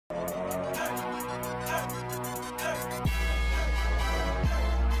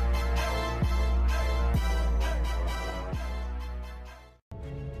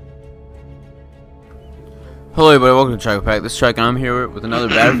Hello everybody, welcome to Track Pack. This is Track and I'm here with another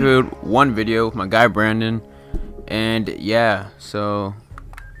Battlefield 1 video with my guy Brandon. And yeah, so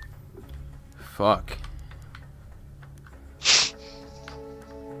fuck.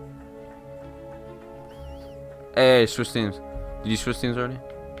 Hey, switch teams. Did you switch teams already?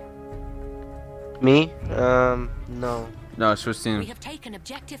 Me? No. No, switch teams. We have taken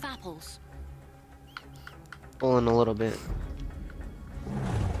objective apples. Pulling a little bit.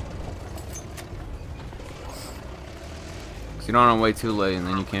 So you don't want to wait too late and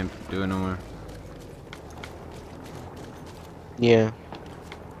then you can't do it no more. Yeah.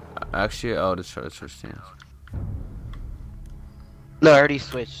 Actually, I'll just try to switch teams. No, I already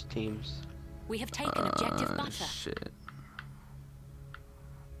switched teams. We have taken objective butter. Shit.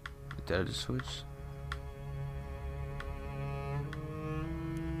 Did I just switch?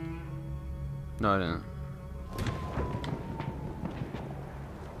 No, I didn't.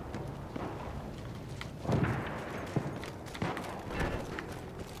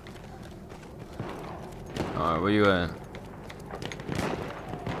 Alright, where you at?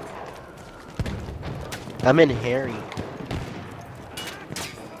 I'm in Harry.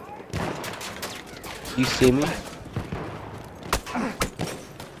 You see me?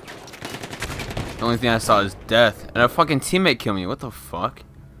 The only thing I saw is death. And a fucking teammate killed me. What the fuck?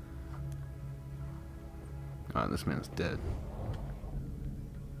 Oh, this man's dead.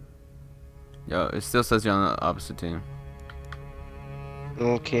 Yo, it still says you're on the opposite team.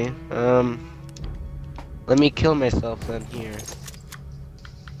 Okay. Let me kill myself then here.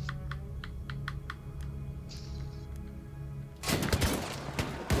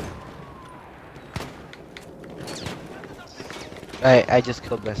 I just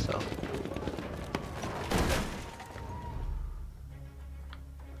killed myself.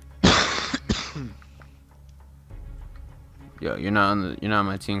 Yo, you're not on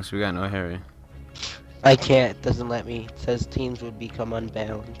my team, so we got no Harry. I can't. It doesn't let me. It says teams would become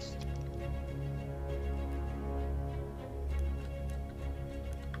unbalanced.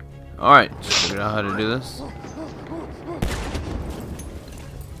 Alright, just figured out how to do this.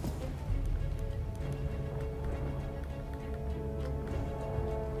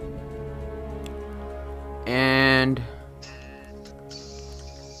 And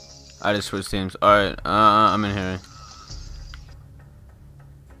I just switched teams. Alright, I'm in Harry.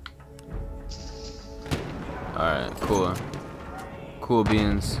 Alright, cool. Cool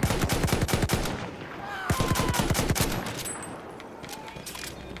beans.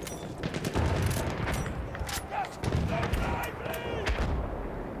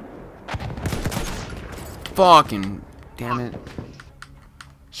 Fucking damn it.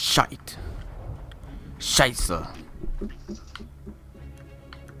 Shite. Scheisse.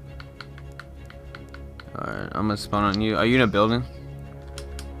 Alright, I'm gonna spawn on you. Are you in a building?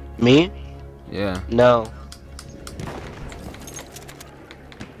 Me? Yeah. No.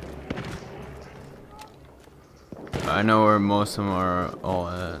 I know where most of them are all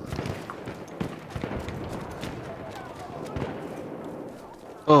at.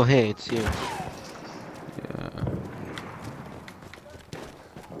 Oh, hey, it's you. Yeah.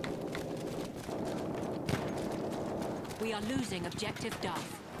 We are losing objective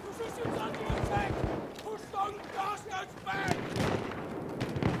Duff. Positions under attack. Push those bastards back.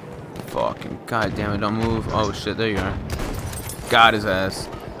 Fucking goddamn it! Don't move. Oh shit! There you are. Got his ass.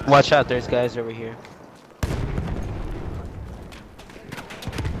 Watch out, there's guys over here.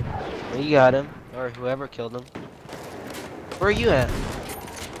 You got him, or whoever killed him. Where are you at?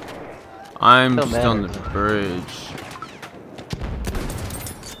 I'm Don't just on the matter. bridge.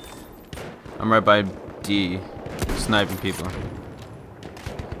 I'm right by D, sniping people.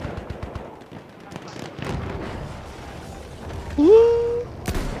 Woo!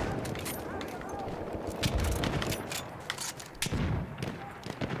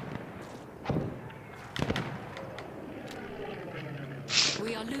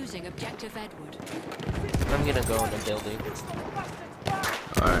 We are losing objective Edward. I'm gonna go in the building.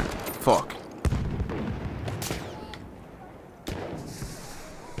 Alright. Fuck.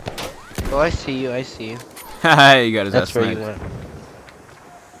 Oh, I see you, I see you. Haha, you got his That's ass where you sniped. went.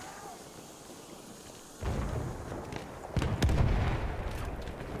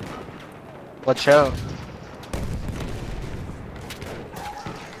 Watch out.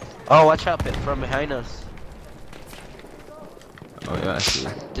 Oh, watch out from behind us. Oh yeah, I see.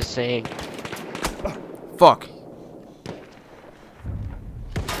 Just saying. Fuck.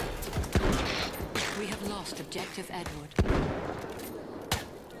 We have lost objective Edward.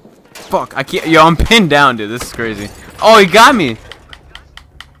 Fuck, I can't. Yo, I'm pinned down, dude. This is crazy. Oh, he got me.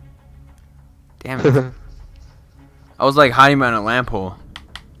 Damn it. I was like hiding behind a lamp hole.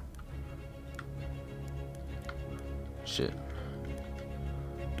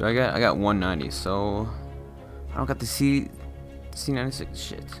 I got 190, so I don't got the C96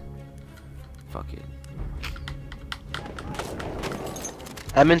 shit. Fuck it.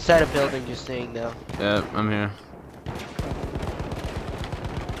 I'm inside a building, just saying now. Yeah, I'm here.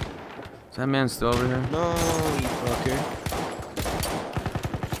 Is that man still over here? No, you fucker.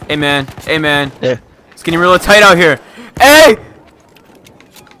 Hey man, hey man. There. It's getting real tight out here. Hey!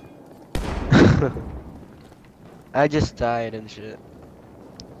 I just died and shit.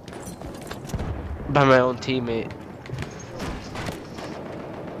 By my own teammate.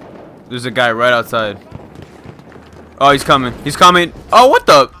 There's a guy right outside. Oh, he's coming. He's coming. Oh, what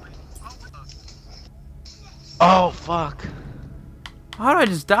the? Oh, fuck. How did I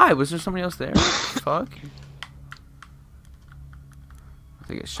just die? Was there somebody else there? Fuck. I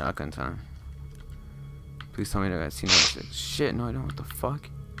think it's shotgun time. Please tell me that I got C96. Shit, no, I don't. What the fuck?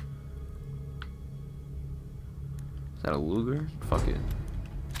 Is that a Luger? Fuck it.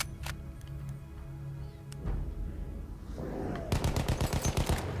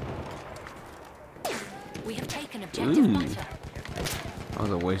 We have taken objective butter. That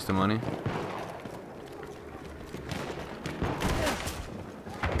was a waste of money.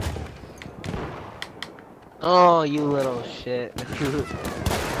 Oh, you little shit.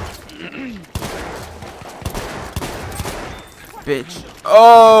 Bitch.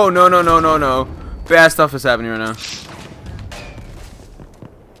 Oh, no, no, no, no, no. Bad stuff is happening right now.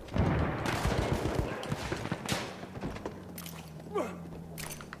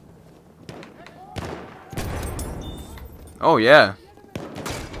 Oh, yeah.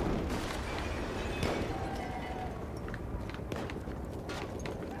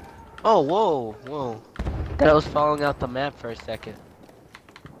 Oh, whoa, whoa. Thought I was following out the map for a second.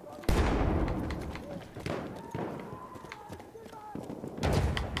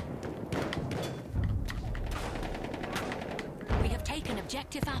 We have taken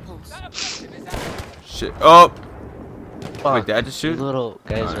objective apples. Shit. Oh. Fuck, Wait, did I just shoot? you little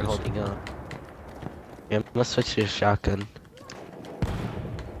guys Nice. are holding up. Yeah, I'm gonna switch to a shotgun.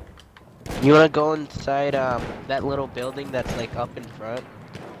 You wanna go inside that little building that's like up in front?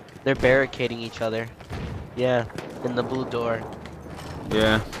 They're barricading each other. Yeah, in the blue door.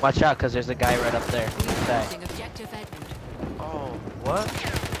 Yeah. Watch out, cause there's a guy right up there. Inside. Losing objective Edward. Oh, what?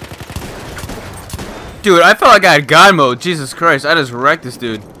 Dude, I felt like I had God mode. Jesus Christ, I just wrecked this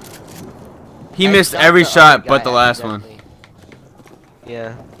dude. He I missed shot every the shot other but guy the last one. accidentally.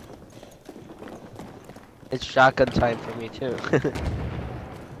 Yeah. It's shotgun time for me too.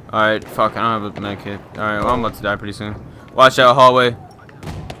 Alright, fuck, I don't have a med kit. Alright, well, I'm about to die pretty soon. Watch out, hallway.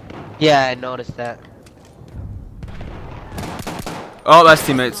 Yeah, I noticed that. Oh, that's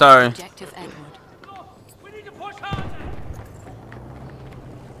teammate, sorry. Objective Edward. We need to push harder.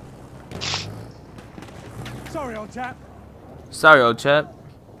 Sorry, old chap. Sorry, old chap.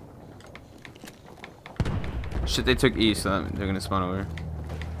 Shit, they took E, so they're gonna spawn over.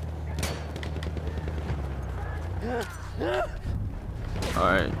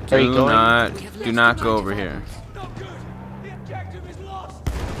 Alright, Are you do going? not go over here. Not good. The objective is lost.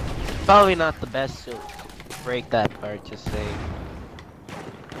 Probably not the best to break that part, just saying.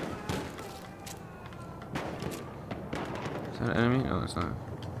 Is that an enemy? No, it's not.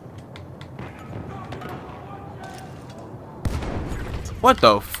 What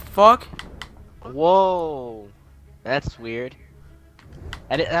the fuck? Whoa, that's weird.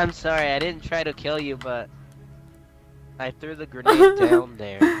 I'm sorry, I didn't try to kill you, but I threw the grenade down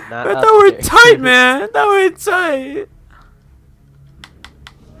there, not I up thought we're there. tight, man. I thought we're tight.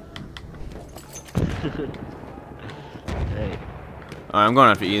 Right. Alright, I'm going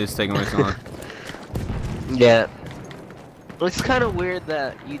after E. This is taking way too long. Yeah. It's kind of weird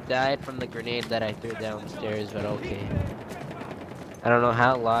that you died from the grenade that I threw downstairs, but okay. I don't know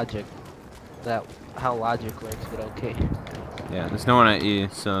how logic works, but okay. Yeah, there's no one at E,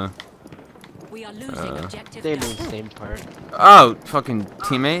 so. We are losing objective They knew Duff. the same part. Oh, fucking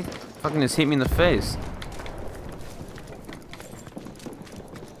teammate. Fucking just hit me in the face.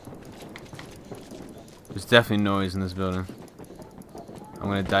 There's definitely noise in this building. I'm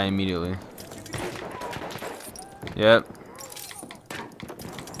gonna die immediately. Yep.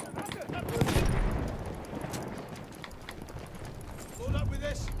 Hold up with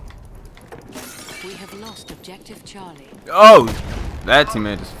this. We have lost objective Charlie. Oh! That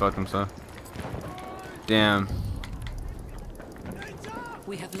teammate just fucked himself. Damn.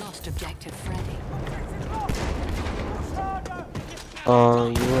 We have lost objective Freddy. Push harder. Oh,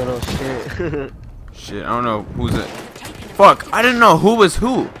 you little shit. Shit, I don't know who's it. Fuck, I didn't know who was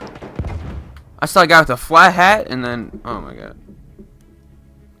who. I saw a guy with a flat hat and then, oh my god.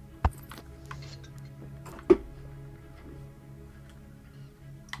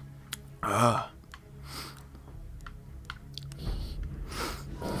 Ugh.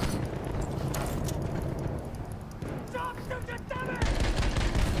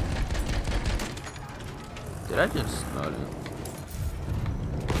 Did I just smell it?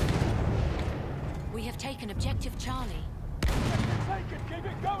 We have taken objective Charlie. Keep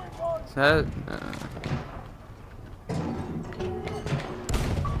it going, boys. Is that?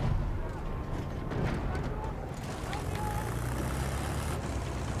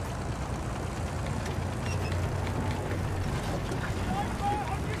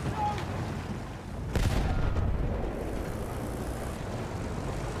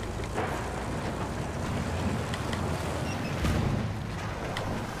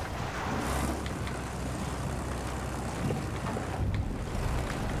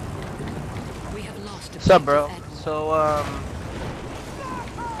 What's up, bro? So,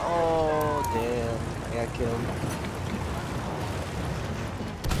 oh, damn. I got killed.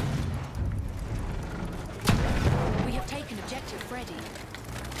 We have taken objective Freddy.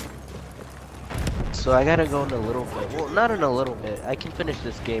 So I gotta go in a little bit. Well, not in a little bit. I can finish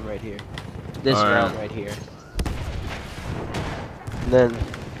this game right here. This round right here. And then,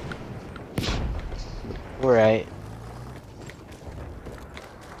 we're right.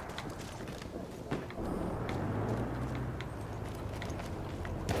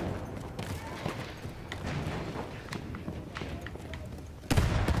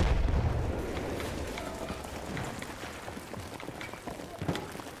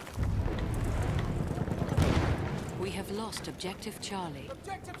 We have lost objective Charlie.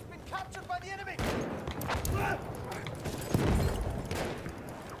 Objective's been captured by the enemy.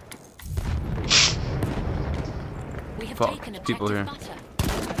 We have Fuck, taken people objective here.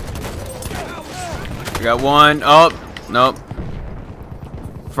 butter. We got one. Oh, nope.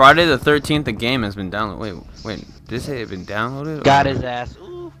 Friday the 13th, the game has been downloaded. Wait, did it say it had been downloaded? Got Or- his ass.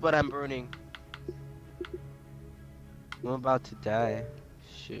 Ooh, but I'm burning. I'm about to die.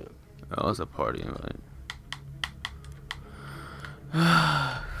 Shoot. Oh, it's a party invite.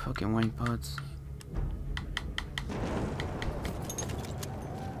 Fucking white pots.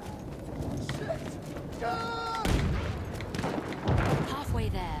 Halfway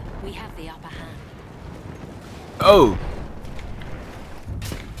there, we have the upper hand. Oh.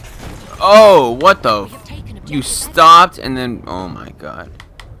 Oh, what the? We have taken objective You Edward. stopped and then. Oh my god.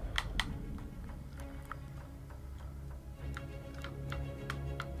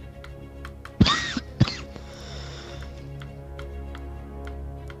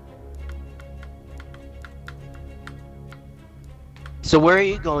 So where are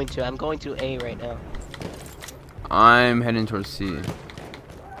you going to? I'm going to A right now. I'm heading towards C.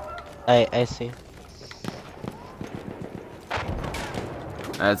 I see.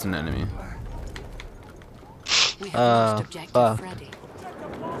 That's an enemy. We have lost Oh, objective fuck. Freddy.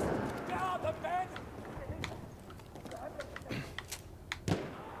 Objective lost. Get out the bed.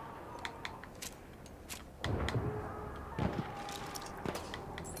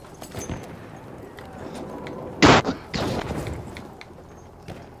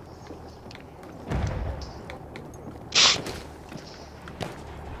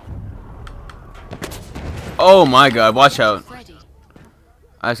 Oh my god, watch out. Freddy.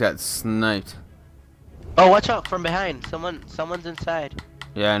 I just got sniped. Oh, watch out from behind. Someone's inside.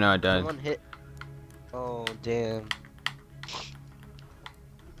 Yeah, I know I died. Someone hit. Oh, damn.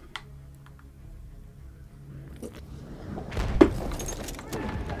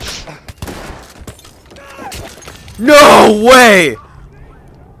 No way!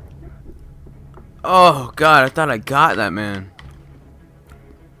 Oh god, I thought I got that man.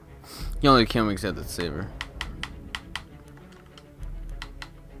 You only kill me except the saber.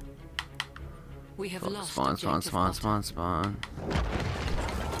 We have lost Spawn, spawn, objective spawn, butter. spawn, spawn.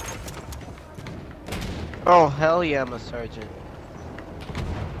 Oh, hell yeah, I'm a sergeant.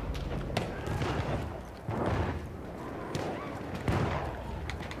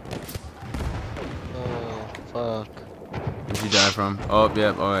 Oh, fuck. Where'd you die from? Oh,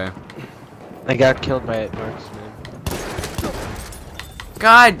 yep, oh yeah. I got killed by a marksman.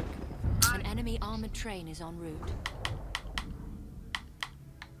 God! An enemy armored train is en route.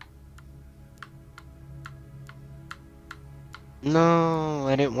 No,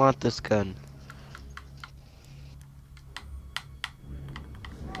 I didn't want this gun.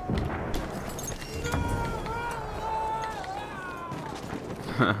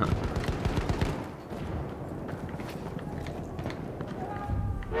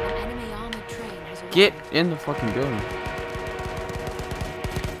 An enemy armored train has arrived. Get in the fucking building.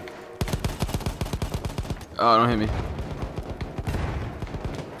 Oh, don't hit me.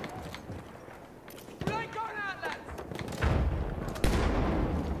 We ain't going out, lads.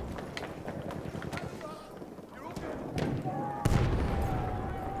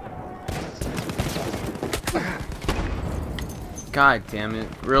 God damn it.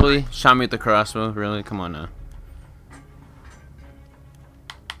 Really? Shot me with the crossbow? Really? Come on now.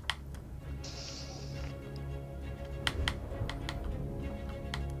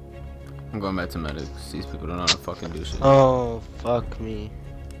 I'm going back to medics. These people don't know how to fucking do shit. Oh, fuck me.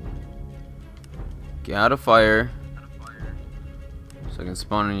 Get out of fire. So I can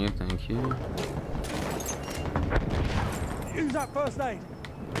spawn on you. Thank you. Use that first aid.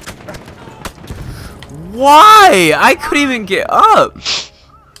 Why? I couldn't even get up.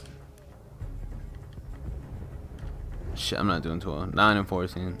 Shit, I'm not doing too well. 9 and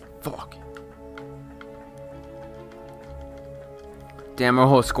 14. Fuck. Damn, our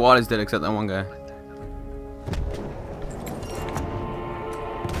whole squad is dead except that one guy.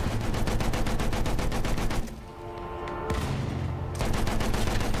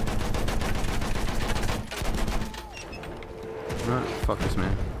 Right, fuck this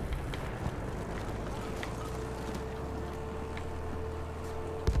man.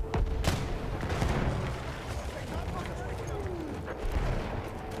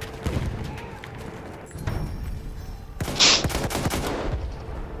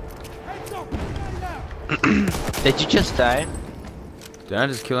 Did you just die? Did I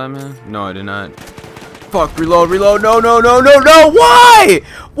just kill that man? No, I did not. Fuck, reload, reload. No, no, no, no, no. Why?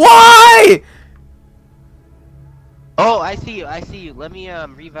 Why? Oh, I see you. I see you. Let me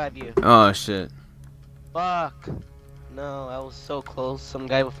revive you. Oh shit. Fuck. No, I was so close. Some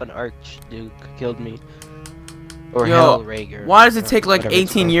guy with an archduke killed me. Or Yo, Hellrager. why does it take like whatever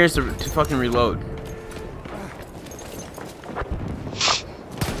it's 18 called. years to fucking reload?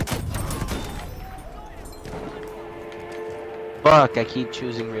 Fuck, I keep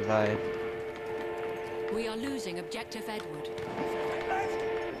choosing revive. We are losing objective Edward.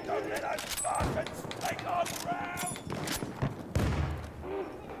 Don't let us bastards take our ground.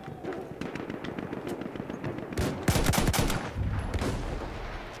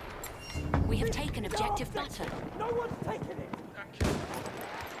 We have taken objective butter. No one's taking it.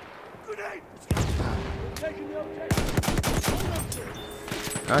 Grenade. Taking the objective.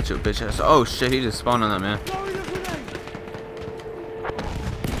 Gotcha, bitch ass. Oh shit, he just spawned on that man. Throwing a grenade.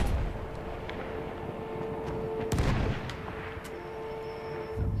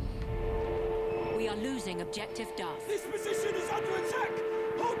 We are losing objective Duff. This position is under attack.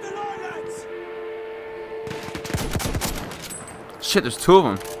 Hold the line, lads. Shit, there's 2 of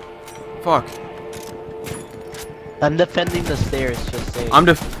them. Fuck. I'm defending the stairs, just saying.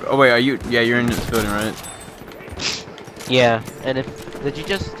 Oh wait, are you? Yeah, you're in this building, right? Yeah, and if... Did you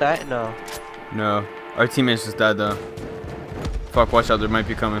just die? No. No. Our teammates just died though. Fuck, watch out, there might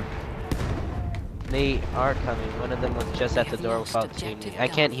be coming. They are coming. One of them was just at the door without seeing me. I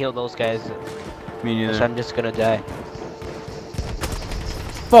can't heal those guys, Me so neither. I'm just gonna die.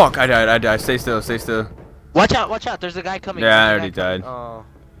 Fuck, I died. Stay still, stay still. Watch out, there's a guy coming. Yeah, There's I a guy already coming. died. Oh.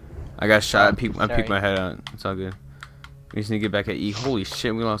 I got shot. I Sorry. peeked my head out. It's all good. We just need to get back at E. Holy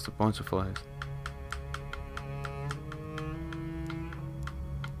shit, we lost a bunch of flags.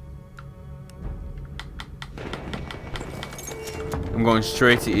 I'm going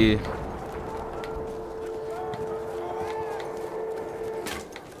straight to E.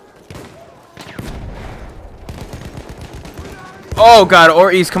 Oh god,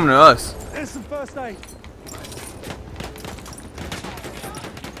 or E's coming to us. There's some first aid.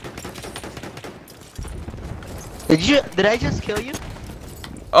 Did I just kill you?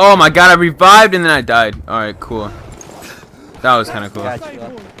 Oh my god, I revived and then I died. Alright, cool. That was kind of cool. Got you.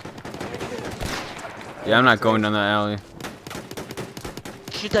 Yeah, I'm not going down that alley.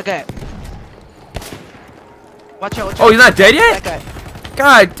 Shoot that guy. Watch out, Oh, he's not dead yet? That guy.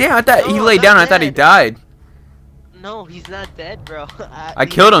 God damn, I thought he No, laid not down. I thought he dead. died. No, he's not dead, bro. I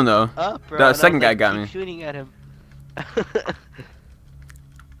killed him though. Up, bro. That and I was second guy like, got keep me. shooting at him.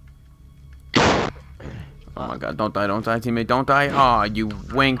 Oh my god, don't die, teammate, don't die. Aw, you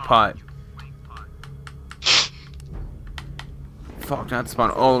wank pot. Fuck, not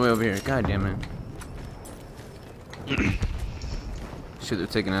spawn all the way over here. God damn it. Shit, they're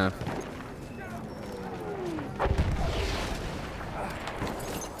taking F.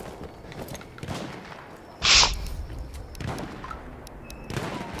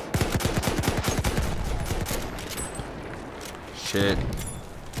 Shit.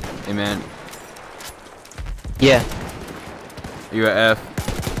 Hey man, Yeah. you at F?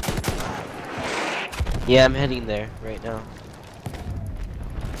 Yeah, I'm heading there right now.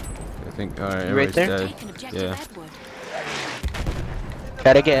 I think, alright, You right everybody's there? dead. Taken objective Yeah. Edward.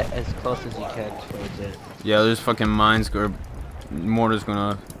 Gotta get as close as you can towards it. Yeah, there's fucking mines or mortars going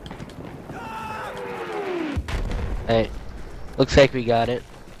off. Hey, looks like we got it.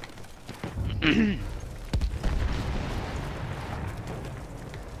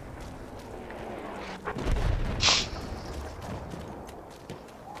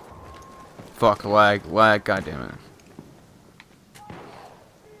 Fuck, lag, god damn it.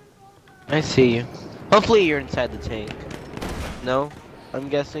 I see you. Hopefully you're inside the tank. No? I'm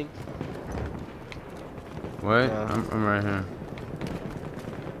guessing. What? No. I'm right here.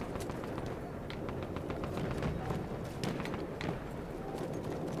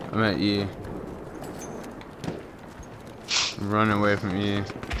 I'm at E. I'm running away from E.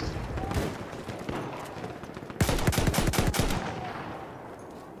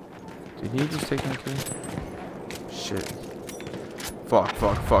 Did he just take my kill? Shit. Fuck,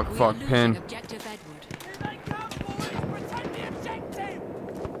 pin. Objective Edward.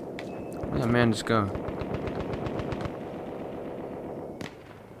 Yeah, man, just go.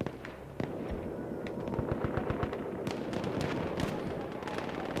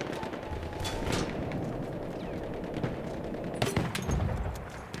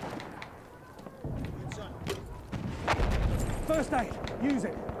 First aid. Use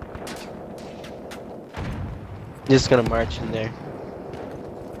it. Just gonna march in there.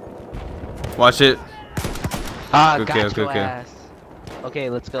 Watch it. Ah, Good got kill, your good kill. ass. Okay,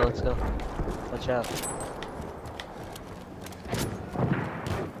 let's go. Watch out.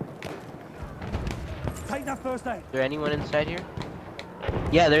 Take that first aid. Is there anyone inside here?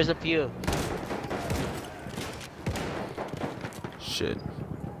 Yeah, there's a few. Shit.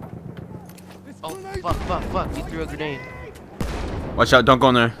 Oh, fuck. You threw a grenade. Watch out, don't go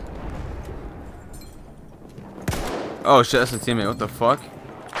in there. Oh shit, that's a teammate. What the fuck?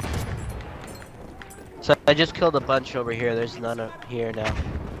 So I just killed a bunch over here. There's none up here now.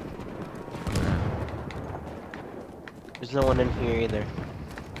 There's no one in here either.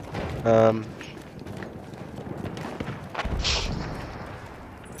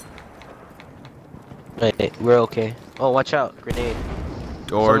 Wait, we're okay. Oh, watch out. Grenade.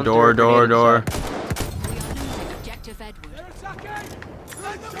 Door. Someone threw a grenade We are losing Objective Edward. They're attacking.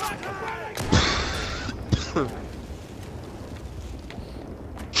 Let them back away.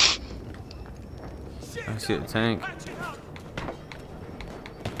 I see a tank.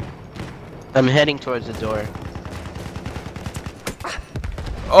 I'm heading towards the door.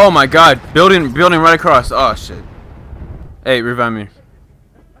 Oh my god, building right across. Oh shit. Hey, revive me.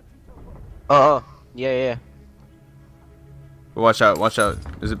 Oh, yeah. Watch out.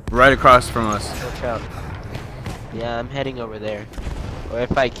 Is it right across from us? Watch out. Yeah, I'm heading over there. Or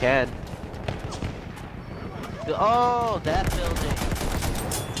if I can. Oh, that building.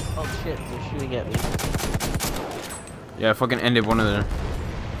 Oh shit, they're shooting at me. Yeah, I fucking ended one of them.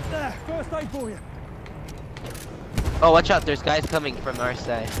 There. First aid for you. Oh, watch out, there's guys coming from our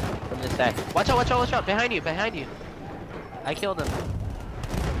side. From this side. Watch out. Behind you. I killed him.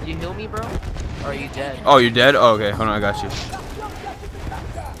 Did you heal me, bro? Or are you dead? Oh, you're dead? Oh, okay, hold on, I got you.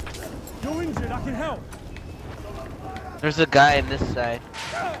 You're injured. I can help. There's a guy on this side.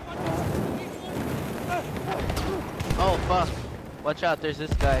 Oh, fuck. Watch out, there's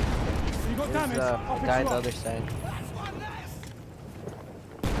this guy. You got There's damage. a I'll pick guy you on the up. other side.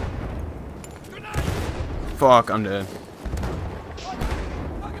 Fuck, I'm dead.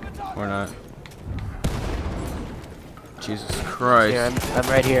 Or not. Jesus Christ. Here, I'm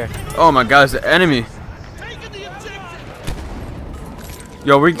right here. Oh my god, it's the enemy.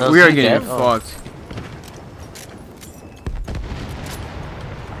 Yo, we Oh, are is he getting dead? Oh. fucked.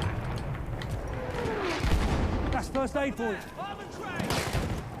 That's first aid for you.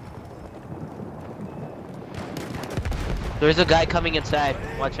 There's a guy coming inside.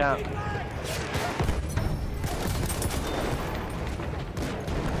 Watch out.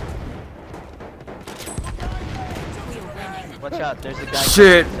 Watch out, there's a guy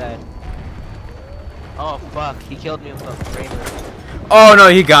Shit. coming inside. Oh fuck, he killed me with a framer. Oh no,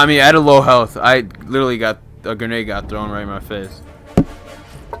 he got me. I had a low health. I literally got a grenade got thrown right in my face.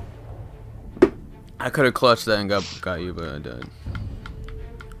 I could have clutched that and got you, but I died.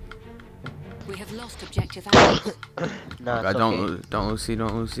 We have lost Objective Edward. Nah, God, it's okay. don't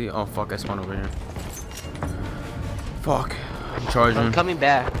lose C. Oh fuck, I spawned over here. Fuck, I'm charging. I'm coming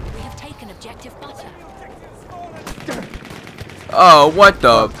back. We have taken Objective Butter. Oh, what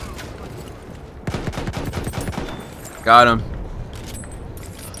the? Got him.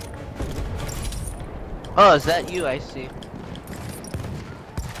 Oh, is that you? I see. Is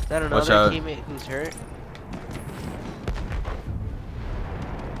that Watch another out. teammate who's hurt?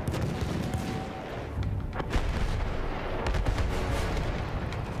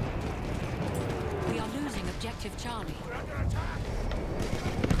 We are losing Objective Charlie.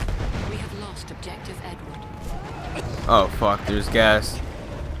 We have lost Objective Edward. Oh fuck, there's gas.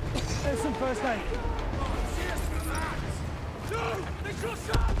 There's some first aid.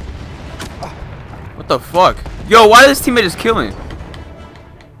 What the fuck? Yo, why did this teammate just kill me?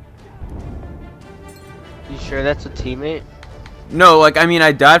 sure that's a teammate? No, like I mean,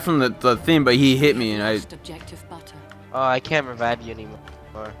 I died from the thing, but he hit me, and I. Lost objective butter. Oh, I can't revive you anymore.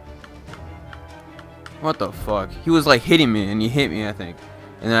 What the fuck? He was like hitting me, and he hit me, I think,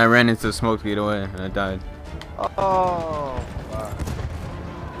 and then I ran into the smoke to get away, and I died. Oh. Fuck.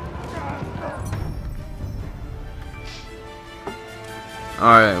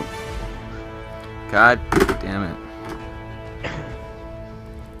 All right. God damn it.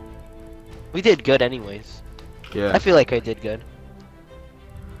 We did good, anyways. Yeah. I feel like I did good.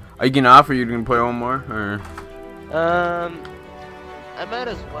 Are you gonna offer? You gonna play one more, or? I might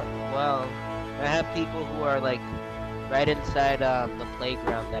as well. I have people who are like right inside the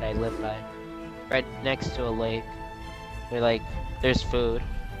playground that I live by, right next to a lake. They're like, there's food.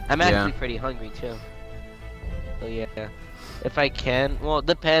 I'm actually pretty hungry too. So yeah, if I can. Well, it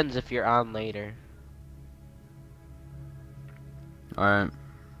depends if you're on later. All right.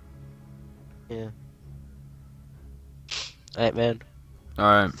 Yeah. Alright, man. All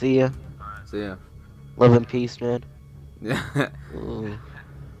right. See ya. See ya. Love and peace, man. Yeah. Ooh.